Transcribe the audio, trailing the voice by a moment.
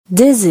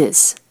This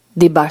is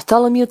the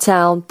Bartholomew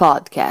Town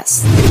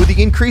Podcast. With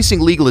the increasing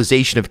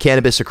legalization of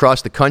cannabis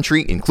across the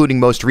country, including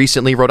most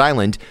recently Rhode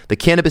Island, the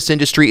cannabis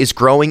industry is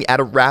growing at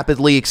a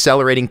rapidly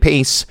accelerating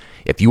pace.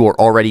 If you are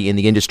already in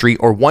the industry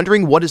or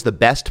wondering what is the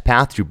best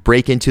path to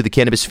break into the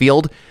cannabis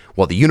field,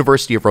 well, the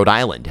University of Rhode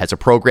Island has a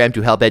program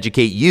to help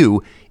educate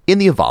you in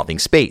the evolving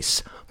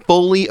space.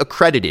 Fully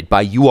accredited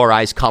by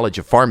URI's College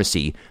of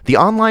Pharmacy, the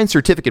online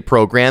certificate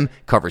program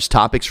covers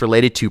topics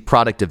related to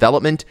product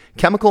development,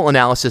 chemical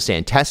analysis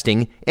and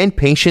testing, and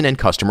patient and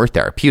customer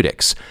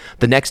therapeutics.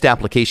 The next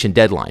application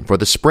deadline for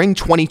the spring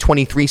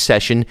 2023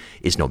 session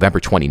is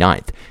November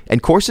 29th,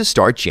 and courses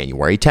start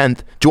January 10th.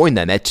 Join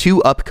them at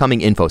 2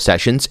 upcoming info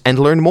sessions and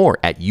learn more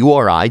at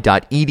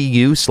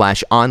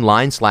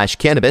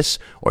uri.edu/online/cannabis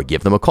or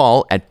give them a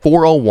call at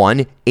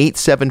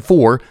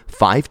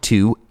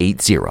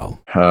 401-874-5280.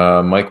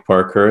 Mike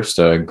Parkurst.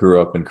 I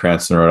grew up in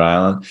Cranston, Rhode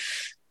Island.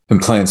 Been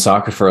playing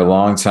soccer for a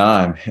long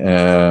time.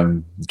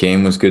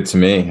 Game was good to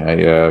me.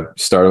 I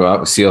started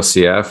out with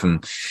CLCF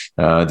and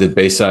did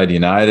Bayside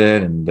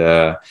United, and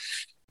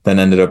then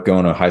ended up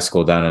going to high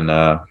school down in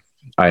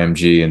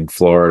IMG in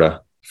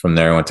Florida. From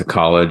there, I went to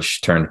college,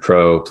 turned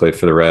pro, played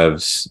for the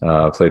Revs,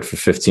 played for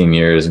 15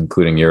 years,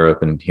 including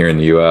Europe and here in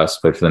the U.S.,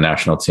 played for the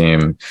national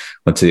team,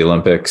 went to the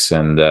Olympics,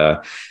 and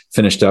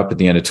finished up at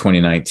the end of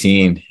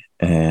 2019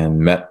 and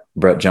met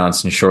Brett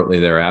Johnson shortly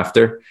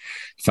thereafter.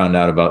 Found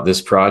out about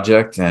this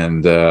project,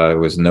 and it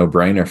was a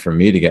no-brainer for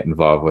me to get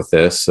involved with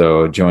this.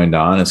 So joined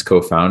on as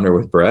co-founder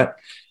with Brett.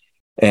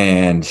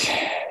 And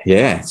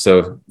yeah,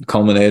 so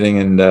culminating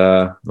in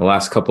the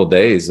last couple of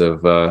days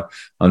of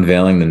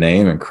unveiling the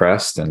name and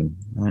crest. And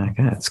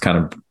it's kind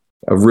of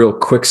a real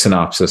quick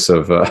synopsis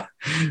of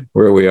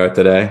where we are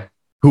today.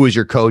 Who was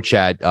your coach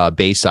at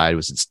Bayside?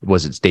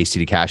 Was it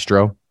Stacy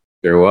DeCastro?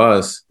 There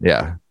was.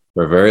 Yeah.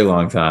 For a very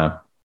long time.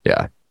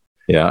 Yeah.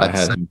 Yeah. I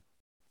had him.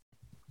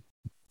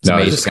 No,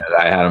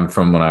 I had him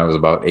from when I was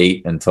about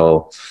 8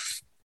 until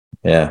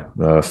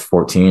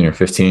 14 or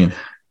 15.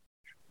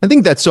 I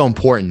think that's so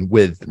important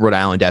with Rhode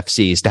Island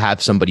FC is to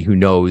have somebody who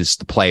knows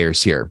the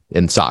players here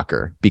in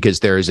soccer, because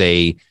there's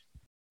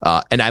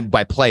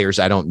by players,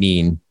 I don't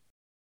mean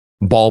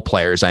ball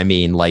players. I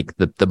mean like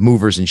the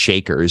movers and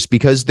shakers,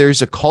 because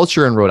there's a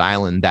culture in Rhode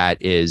Island that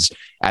is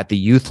at the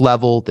youth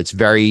level that's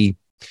very,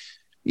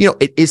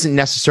 it isn't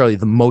necessarily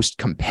the most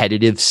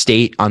competitive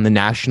state on the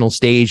national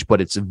stage,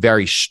 but it's a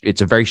very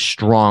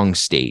strong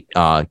state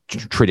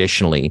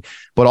traditionally.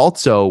 But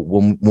also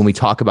when we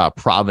talk about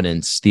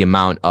Providence, the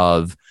amount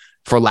of,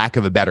 for lack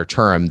of a better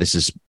term, this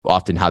is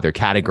often how they're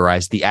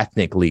categorized, the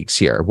ethnic leagues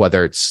here,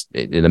 whether it's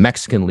in the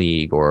Mexican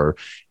League or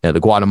the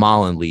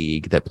Guatemalan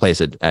League that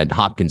plays at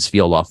Hopkins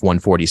Field off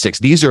 146.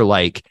 These are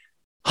like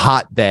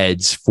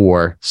hotbeds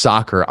for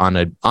soccer on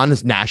a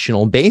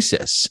national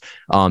basis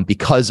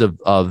because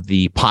of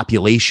the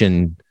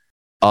population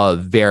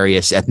of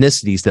various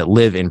ethnicities that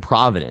live in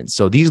Providence.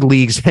 So these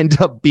leagues end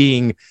up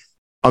being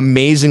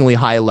amazingly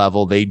high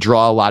level. They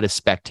draw a lot of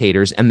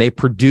spectators, and they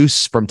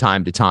produce from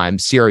time to time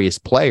serious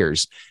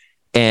players.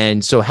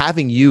 And so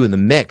having you in the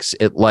mix,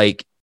 it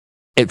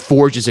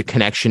forges a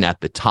connection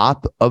at the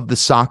top of the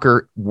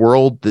soccer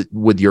world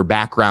with your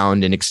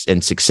background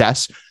and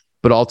success,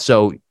 but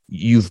also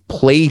you've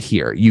played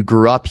here, you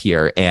grew up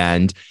here,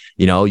 and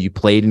you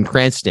played in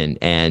Cranston.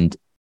 And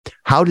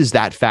how does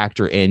that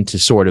factor into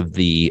sort of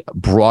the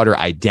broader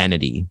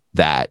identity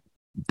that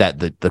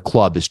the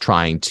club is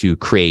trying to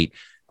create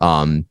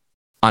on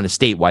a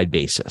statewide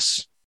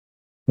basis?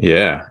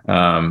 Yeah.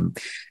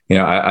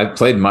 I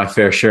played my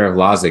fair share of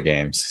Laza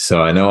games,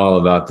 so I know all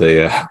about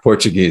the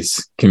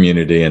Portuguese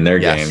community and their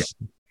games.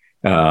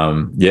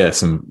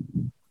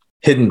 Some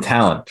hidden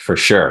talent for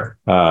sure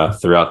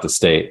throughout the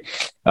state.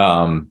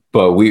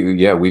 But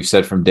we've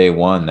said from day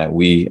one that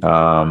we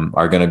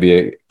are going to be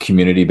a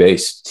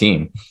community-based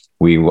team.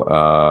 We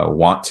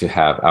want to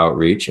have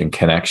outreach and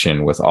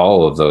connection with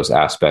all of those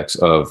aspects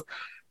of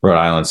Rhode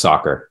Island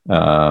soccer.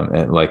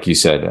 And like you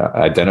said,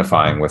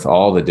 identifying with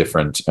all the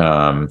different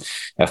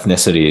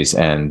ethnicities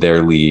and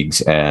their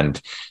leagues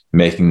and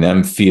making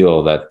them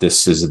feel that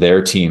this is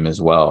their team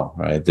as well,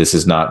 right? This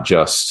is not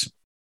just,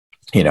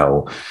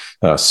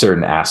 a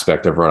certain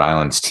aspect of Rhode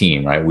Island's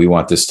team, right? We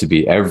want this to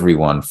be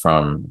everyone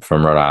from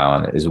Rhode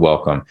Island is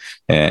welcome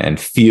and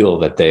feel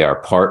that they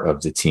are part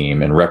of the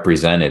team and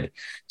represented.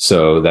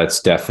 So that's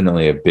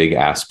definitely a big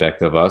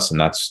aspect of us. And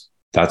that's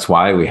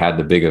why we had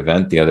the big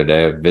event the other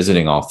day of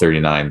visiting all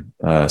 39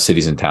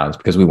 cities and towns,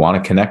 because we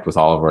want to connect with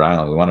all of Rhode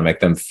Island. We want to make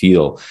them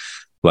feel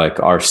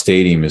like our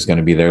stadium is going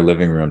to be their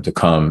living room to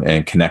come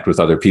and connect with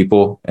other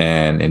people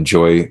and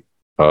enjoy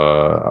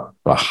a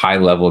high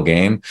level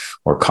game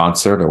or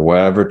concert or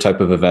whatever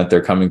type of event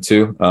they're coming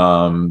to,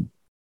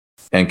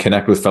 and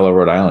connect with fellow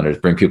Rhode Islanders,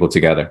 bring people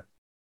together.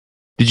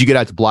 Did you get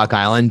out to Block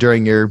Island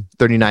during your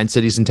 39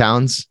 cities and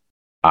towns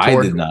tour?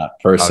 I did not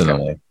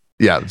personally. Okay.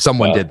 Yeah,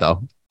 someone did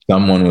though.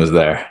 Someone was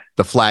there.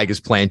 The flag is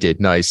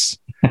planted. Nice.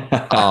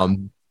 I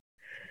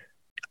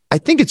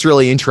think it's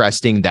really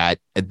interesting that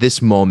at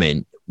this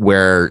moment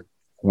where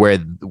where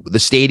the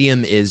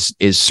stadium is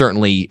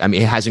certainly, I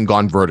mean, it hasn't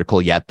gone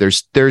vertical yet.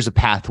 There's a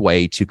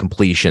pathway to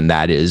completion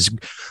that is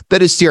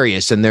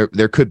serious, and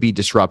there could be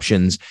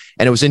disruptions.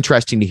 And it was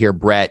interesting to hear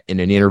Brett in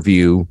an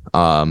interview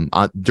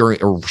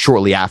during or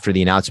shortly after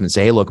the announcement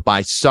say, hey, look,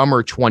 by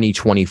summer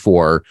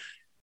 2024,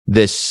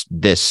 this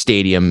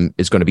stadium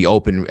is going to be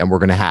open, and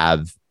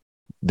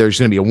there's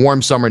going to be a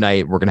warm summer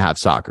night. We're going to have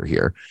soccer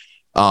here.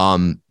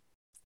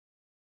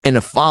 In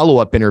a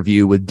follow-up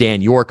interview with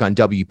Dan York on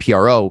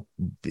WPRO,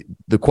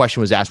 the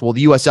question was asked, well,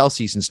 the USL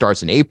season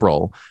starts in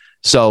April.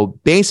 So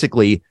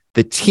basically,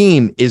 the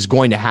team is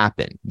going to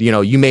happen. You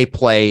know, you may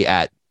play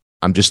at,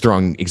 I'm just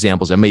throwing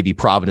examples, it may be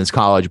Providence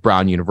College,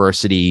 Brown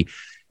University,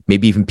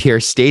 maybe even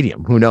Pierce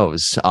Stadium. Who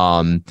knows?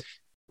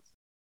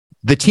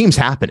 The team's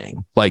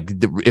happening. Like,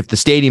 if the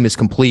stadium is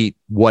complete,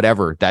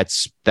 whatever,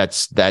 that's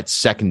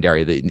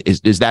secondary.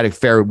 Is that a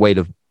fair way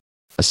to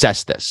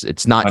assess this?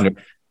 It's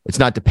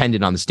not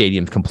dependent on the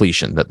stadium's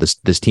completion that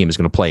this team is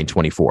going to play in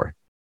 24.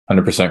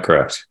 100%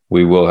 correct.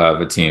 We will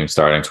have a team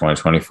starting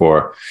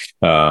 2024,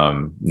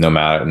 no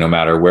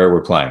matter where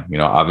we're playing. You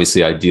know,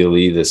 obviously,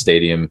 ideally, the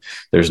stadium,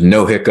 there's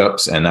no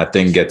hiccups, and that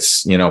thing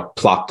gets, you know,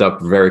 plopped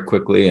up very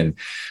quickly and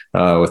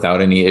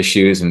without any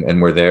issues,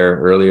 and we're there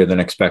earlier than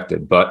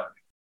expected. But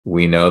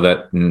we know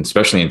that,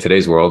 especially in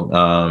today's world,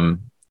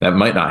 that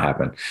might not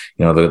happen.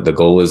 You know, the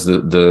goal is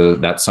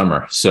that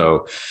summer.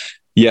 So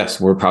yes,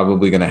 we're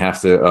probably going to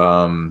have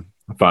to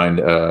find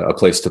a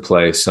place to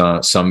play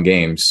some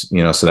games,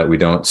 you know, so that we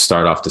don't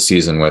start off the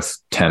season with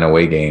 10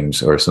 away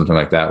games or something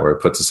like that, where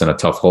it puts us in a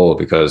tough hole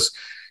because,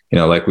 you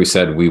know, like we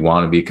said, we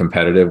want to be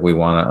competitive. We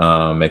want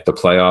to make the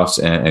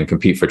playoffs and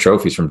compete for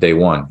trophies from day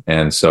one.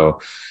 And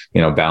so,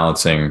 you know,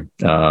 balancing,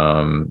 you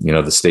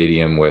know, the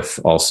stadium with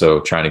also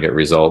trying to get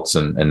results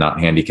and not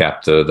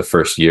handicap the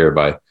first year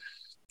by,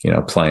 you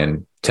know,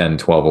 playing 10,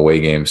 12 away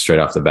games straight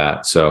off the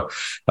bat. So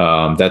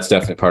that's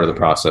definitely part of the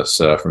process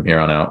from here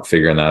on out,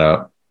 figuring that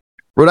out.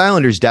 Rhode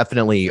Islanders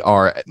definitely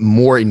are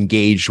more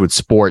engaged with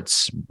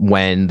sports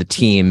when the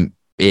team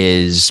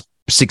is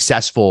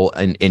successful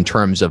in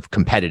terms of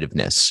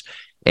competitiveness.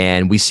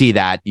 And we see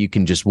that. You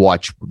can just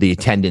watch the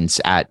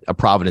attendance at a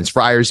Providence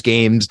Friars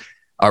games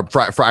or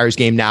Friars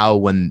game now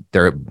when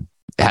they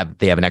have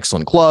an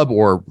excellent club,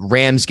 or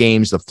Rams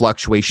games, the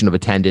fluctuation of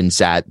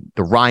attendance at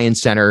the Ryan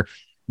Center.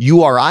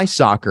 URI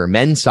soccer,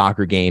 men's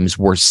soccer games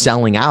were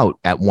selling out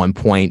at one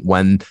point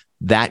when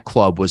that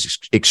club was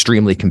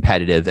extremely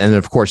competitive. And then,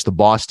 of course, the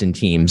Boston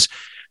teams.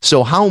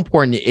 So how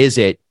important is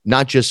it,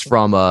 not just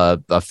from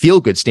a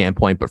feel-good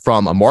standpoint, but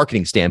from a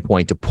marketing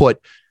standpoint, to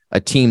put a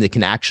team that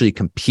can actually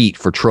compete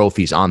for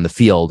trophies on the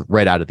field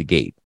right out of the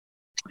gate?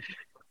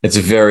 It's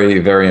very,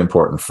 very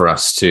important for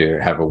us to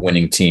have a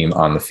winning team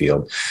on the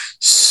field.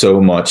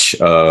 So much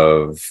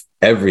of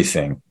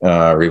everything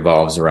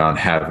revolves around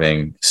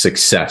having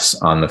success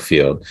on the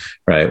field,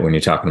 right? When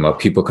you're talking about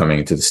people coming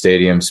into the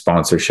stadium,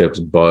 sponsorships,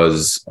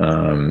 buzz,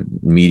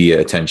 media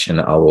attention,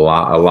 a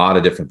lot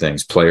of different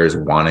things, players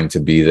wanting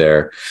to be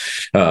there.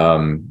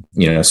 You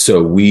know,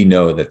 so we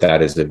know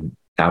that is an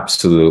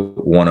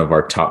absolute one of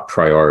our top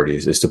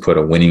priorities, is to put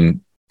a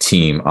winning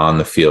team on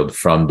the field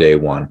from day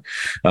one.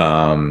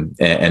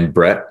 And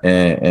Brett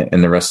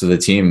and the rest of the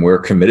team, we're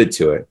committed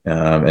to it.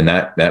 And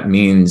that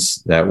means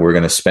that we're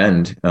going to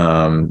spend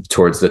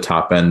towards the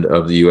top end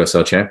of the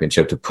USL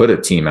Championship to put a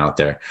team out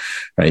there,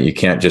 right? You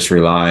can't just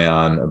rely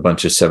on a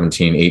bunch of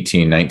 17,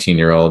 18,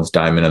 19-year-olds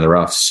diamond in the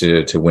roughs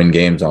to win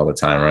games all the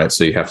time, right?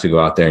 So you have to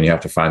go out there and you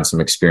have to find some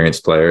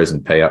experienced players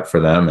and pay up for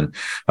them.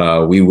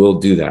 And we will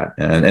do that.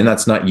 And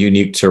that's not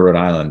unique to Rhode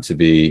Island to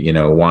be, you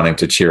know, wanting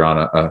to cheer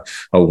on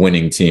a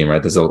winning team,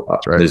 right?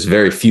 There's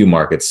very few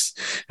markets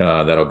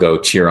that'll go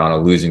cheer on a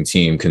losing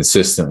team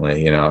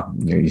consistently. You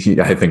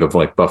know, I think of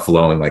like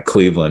Buffalo and like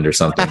Cleveland or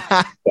something.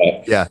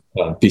 But, yeah.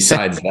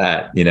 Besides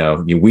that, you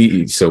know,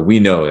 we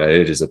know that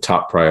it is a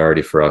top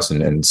priority for us,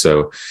 and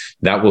so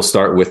that will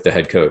start with the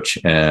head coach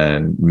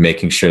and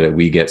making sure that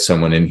we get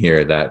someone in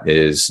here that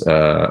is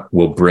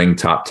will bring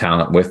top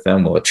talent with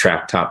them, will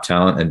attract top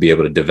talent, and be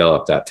able to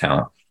develop that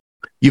talent.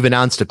 You've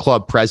announced a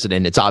club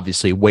president. It's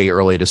obviously way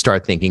early to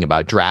start thinking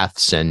about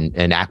drafts and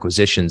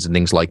acquisitions and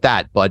things like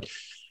that. But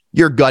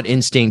your gut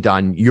instinct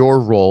on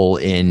your role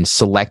in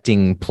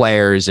selecting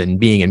players and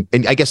being,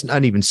 and I guess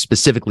not even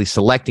specifically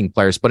selecting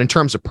players, but in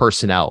terms of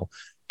personnel,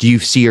 do you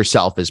see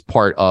yourself as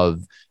part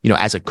of, you know,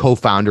 as a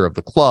co-founder of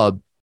the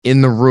club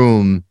in the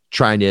room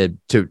trying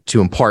to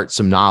impart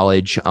some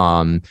knowledge?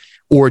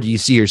 Or do you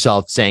see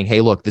yourself saying,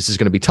 hey, look, this is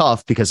going to be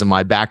tough because of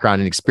my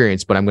background and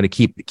experience, but I'm going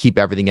to keep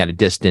everything at a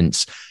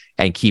distance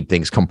and keep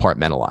things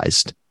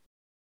compartmentalized?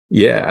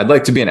 Yeah, I'd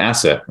like to be an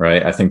asset,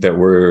 right? I think that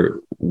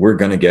we're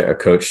going to get a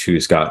coach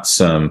who's got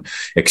some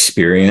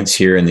experience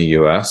here in the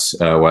U.S.,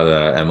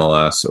 whether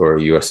MLS or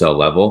USL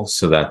level,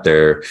 so that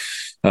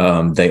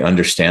they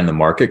understand the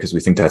market, because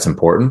we think that's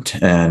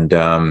important.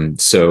 And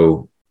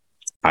so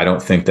I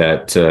don't think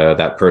that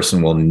that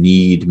person will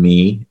need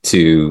me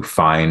to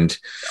find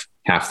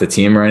half the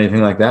team or anything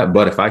like that.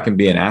 But if I can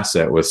be an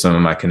asset with some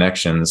of my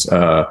connections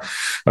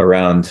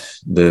around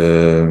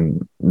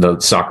the the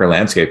soccer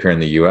landscape here in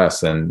the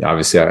US. And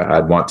obviously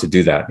I'd want to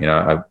do that.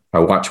 I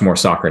watch more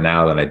soccer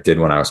now than I did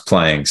when I was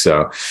playing.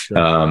 So,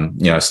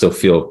 I still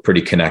feel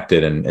pretty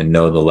connected and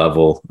know the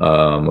level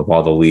of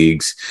all the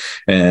leagues,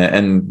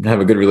 and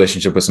have a good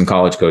relationship with some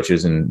college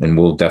coaches. And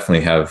we'll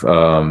definitely have,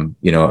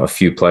 a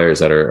few players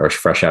that are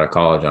fresh out of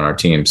college on our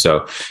team.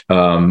 So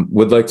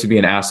would like to be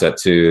an asset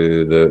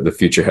to the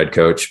future head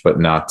coach, but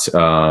not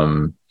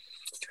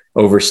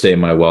overstay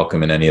my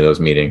welcome in any of those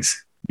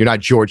meetings. You're not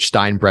George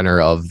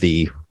Steinbrenner of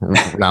the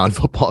Rhode Island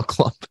Football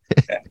Club.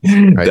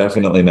 Right?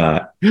 Definitely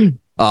not.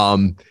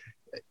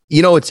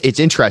 It's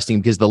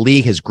interesting because the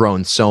league has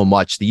grown so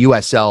much. The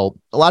USL,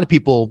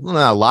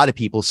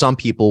 some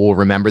people will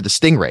remember the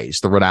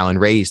Stingrays, the Rhode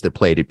Island Rays that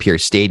played at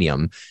Pierce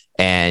Stadium.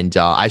 And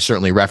I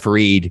certainly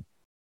refereed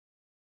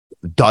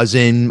a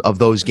dozen of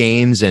those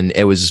games, and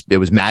it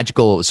was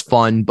magical. It was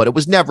fun, but it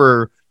was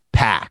never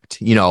packed.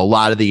 A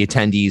lot of the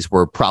attendees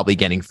were probably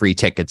getting free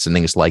tickets and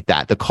things like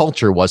that. The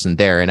culture wasn't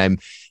there.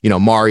 And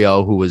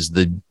Mario, who was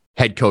the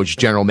head coach,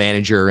 general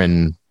manager,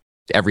 and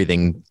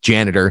everything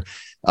janitor,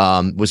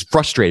 was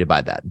frustrated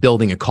by that,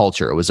 building a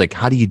culture. It was like,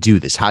 how do you do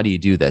this? How do you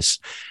do this?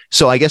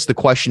 So I guess the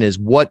question is,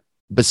 what,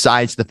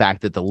 besides the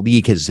fact that the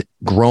league has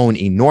grown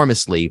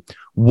enormously,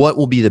 what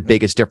will be the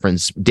biggest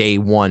difference day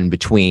one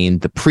between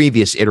the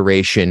previous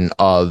iteration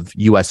of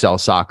USL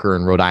soccer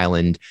in Rhode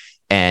Island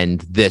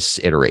and this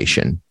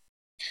iteration?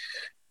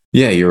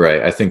 Yeah, you're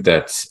right. I think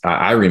that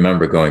I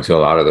remember going to a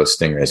lot of those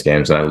Stingrays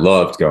games, and I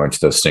loved going to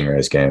those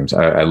Stingrays games.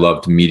 I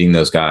loved meeting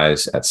those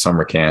guys at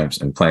summer camps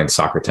and playing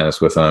soccer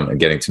tennis with them and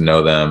getting to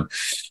know them.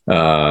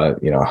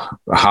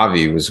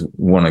 Javi was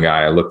one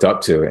guy I looked up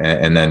to,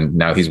 and then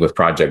now he's with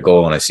Project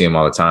Goal, and I see him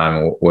all the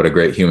time. What a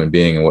great human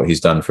being, and what he's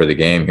done for the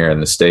game here in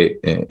the state.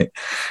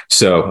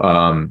 So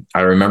I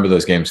remember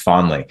those games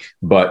fondly.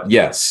 But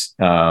yes,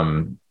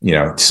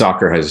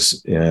 soccer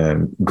has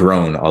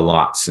grown a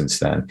lot since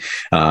then.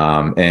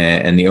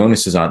 And the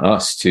onus is on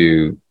us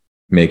to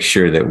make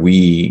sure that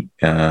we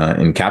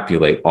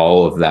encapsulate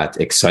all of that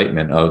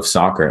excitement of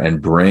soccer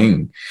and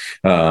bring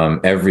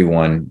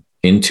everyone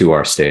into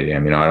our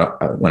stadium.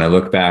 When I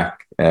look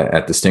back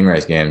at the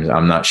Stingrays games,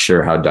 I'm not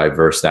sure how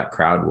diverse that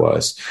crowd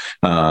was.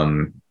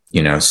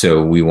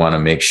 So we want to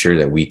make sure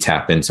that we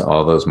tap into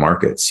all those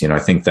markets. I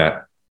think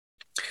that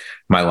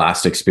my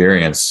last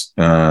experience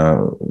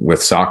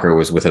with soccer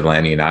was with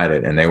Atlanta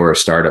United, and they were a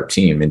startup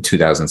team in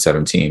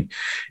 2017.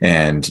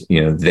 And,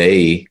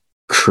 they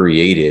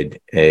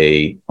created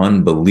a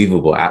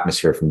unbelievable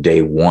atmosphere from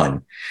day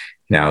one.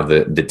 Now,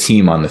 the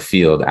team on the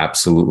field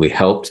absolutely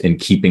helped in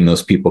keeping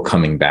those people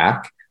coming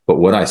back. But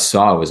what I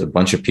saw was a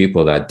bunch of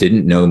people that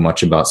didn't know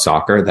much about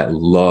soccer that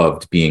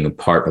loved being a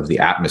part of the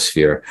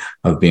atmosphere,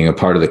 of being a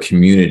part of the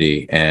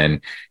community, and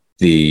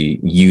the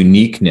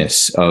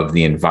uniqueness of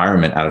the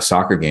environment at a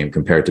soccer game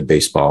compared to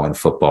baseball and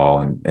football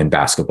and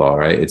basketball,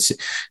 right? It's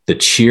the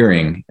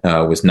cheering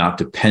was not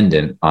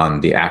dependent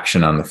on the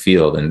action on the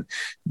field, and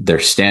they're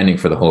standing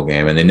for the whole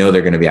game, and they know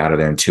they're going to be out of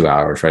there in 2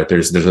 hours, right?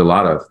 There's a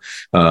lot of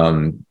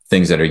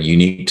things that are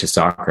unique to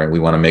soccer, and we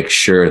want to make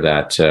sure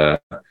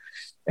that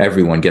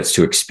everyone gets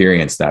to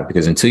experience that,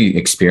 because until you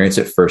experience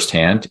it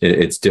firsthand,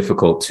 it's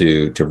difficult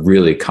to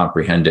really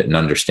comprehend it and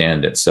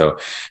understand it. So,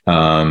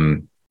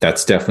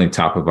 that's definitely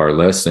top of our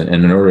list. And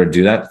in order to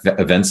do that,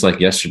 events like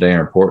yesterday are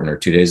important, or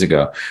 2 days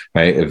ago,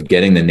 right? Of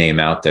getting the name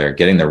out there,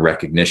 getting the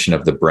recognition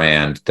of the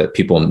brand, that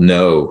people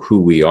know who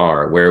we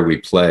are, where we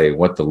play,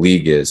 what the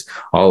league is,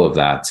 all of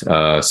that.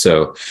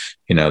 So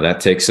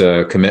that takes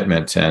a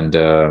commitment, and,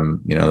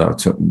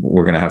 that's what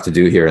we're going to have to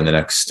do here in the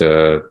next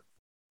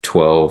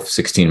 12,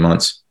 16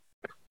 months.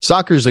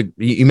 Soccer's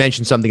you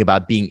mentioned something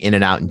about being in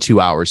and out in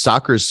 2 hours.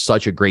 Soccer is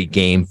such a great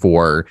game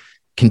for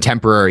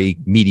contemporary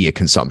media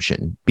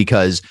consumption,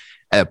 because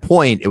at a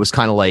point it was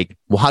kind of like,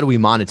 well, how do we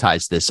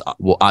monetize this?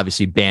 Well,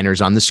 obviously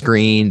banners on the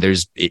screen,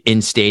 there's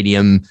in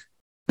stadium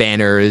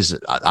banners.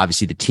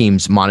 Obviously the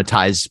teams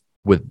monetize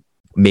with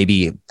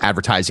maybe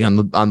advertising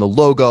on the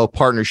logo,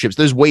 partnerships.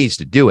 There's ways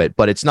to do it,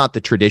 but it's not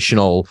the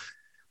traditional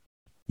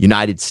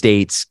United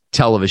States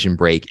television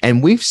break.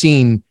 And we've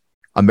seen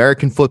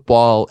American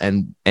football,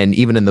 and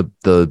even in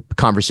the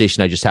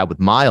conversation I just had with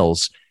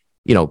Miles,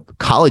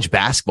 college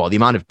basketball, the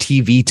amount of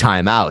TV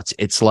timeouts,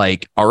 it's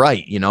like, all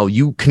right,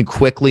 you can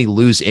quickly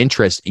lose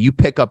interest. You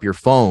pick up your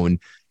phone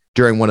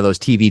during one of those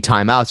TV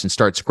timeouts and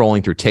start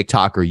scrolling through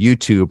TikTok or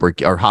YouTube,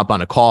 or hop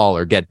on a call,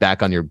 or get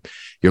back on your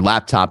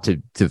laptop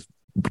to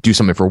do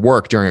something for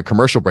work during a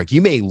commercial break.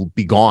 You may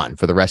be gone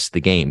for the rest of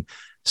the game.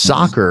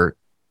 Soccer,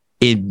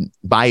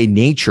 by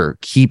nature,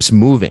 keeps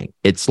moving.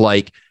 It's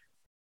like,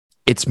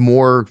 it's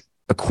more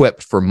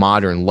equipped for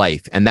modern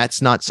life. And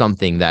that's not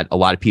something that a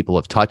lot of people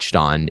have touched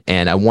on.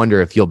 And I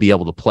wonder if you'll be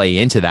able to play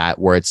into that,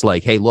 where it's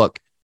like, hey, look,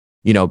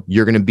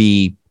 you're going to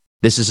be,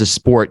 this is a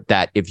sport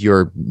that if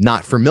you're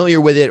not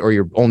familiar with it, or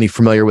you're only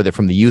familiar with it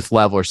from the youth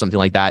level or something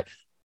like that,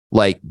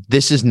 like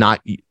this does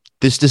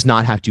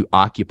not have to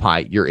occupy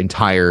your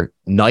entire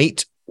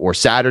night or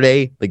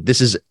Saturday. Like,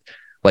 this is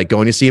like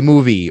going to see a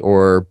movie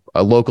or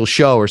a local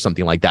show or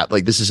something like that.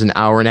 Like this is an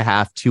hour and a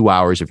half, 2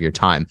 hours of your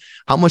time.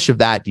 How much of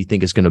that do you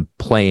think is going to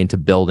play into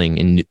building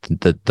in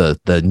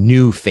the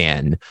new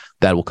fan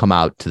that will come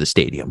out to the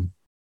stadium?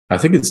 I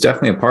think it's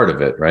definitely a part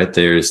of it, right?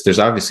 There's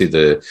obviously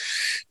the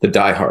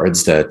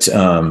diehards that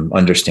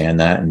understand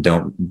that and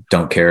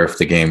don't care if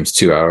the game's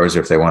 2 hours or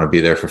if they want to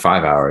be there for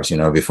 5 hours,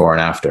 before and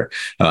after.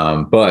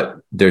 But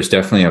there's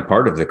definitely a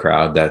part of the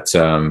crowd that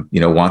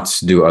wants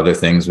to do other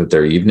things with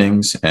their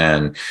evenings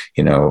and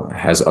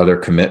has other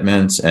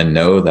commitments and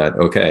know that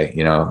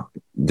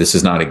this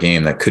is not a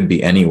game that could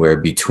be anywhere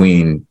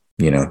between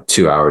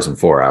 2 hours and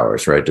 4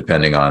 hours, right?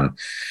 Depending on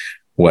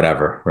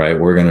whatever, right?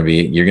 You're going to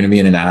be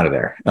in and out of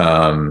there,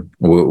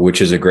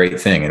 which is a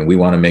great thing. And we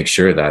want to make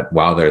sure that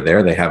while they're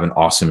there, they have an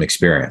awesome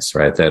experience,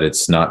 right? That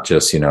it's not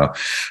just,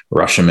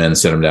 rush them in,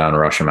 sit them down,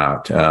 rush them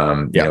out.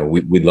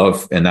 We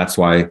love, and that's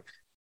why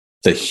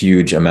the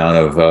huge amount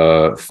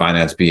of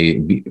finance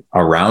be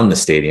around the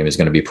stadium is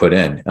going to be put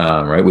in,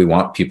 right? We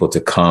want people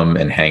to come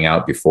and hang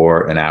out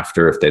before and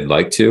after if they'd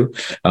like to,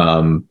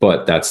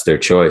 but that's their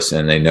choice.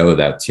 And they know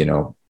that,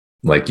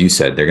 like you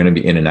said, they're going to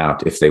be in and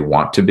out if they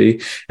want to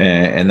be.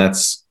 And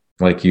that's,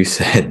 like you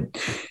said,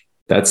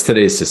 that's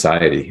today's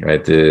society,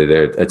 right?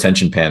 Their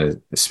attention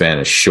span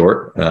is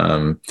short,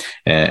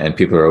 and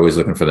people are always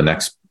looking for the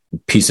next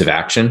piece of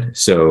action.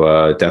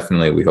 So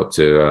definitely we hope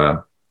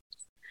to,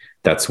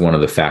 that's one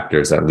of the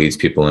factors that leads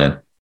people in.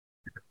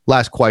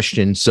 Last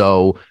question.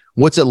 So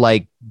what's it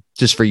like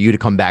just for you to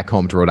come back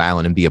home to Rhode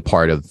Island and be a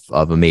part of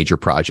a major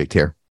project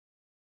here?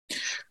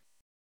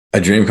 A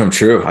dream come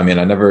true. I mean,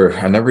 I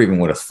never even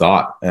would have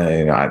thought,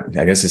 I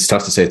guess it's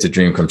tough to say it's a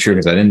dream come true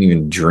because I didn't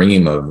even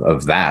dream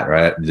of that,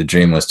 right? The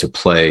dream was to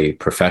play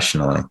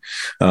professionally.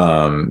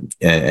 And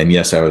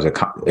yes, I was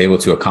able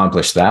to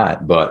accomplish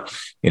that. But,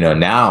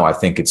 now I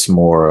think it's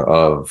more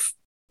of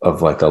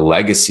like a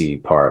legacy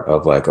part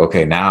of like,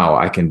 okay, now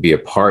I can be a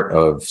part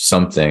of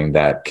something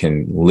that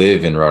can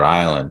live in Rhode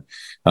Island,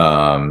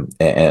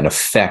 and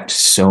affect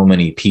so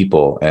many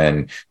people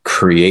and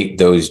create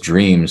those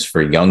dreams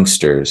for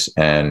youngsters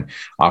and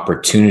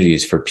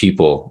opportunities for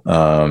people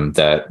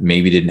that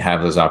maybe didn't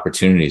have those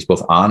opportunities,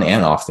 both on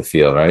and off the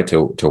field, right?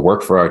 To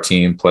work for our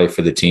team, play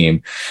for the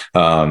team,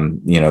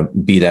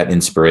 be that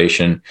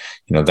inspiration.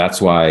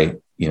 That's why,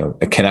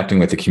 connecting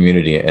with the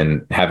community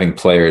and having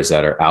players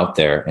that are out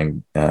there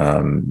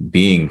and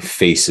being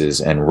faces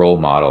and role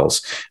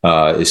models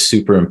is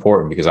super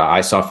important because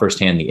I saw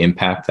firsthand the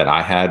impact that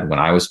I had when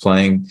I was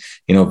playing,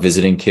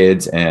 visiting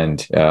kids.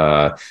 And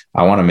I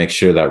want to make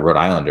sure that Rhode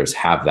Islanders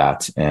have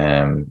that.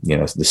 And,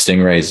 the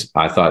Stingrays,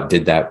 I thought,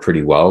 did that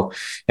pretty well.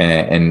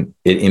 And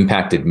it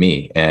impacted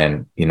me.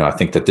 And, I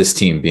think that this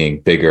team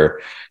being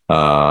bigger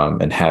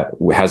and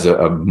has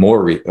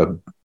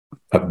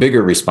a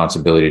bigger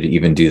responsibility to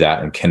even do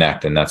that and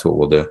connect. And that's what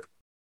we'll do.